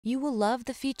You will love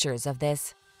the features of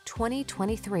this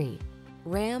 2023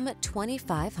 Ram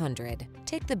 2500.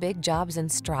 Take the big jobs in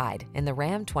stride in the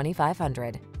Ram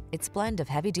 2500. Its blend of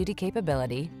heavy-duty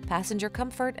capability, passenger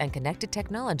comfort, and connected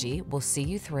technology will see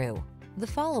you through. The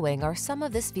following are some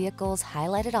of this vehicle's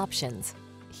highlighted options: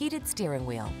 heated steering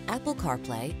wheel, Apple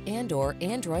CarPlay and/or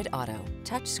Android Auto,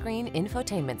 touchscreen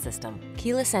infotainment system,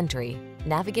 keyless entry,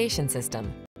 navigation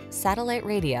system, satellite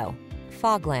radio,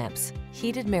 fog lamps,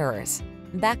 heated mirrors,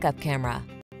 backup camera,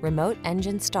 remote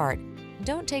engine start.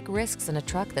 Don't take risks in a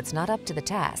truck that's not up to the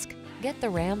task. Get the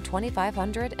Ram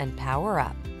 2500 and power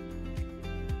up.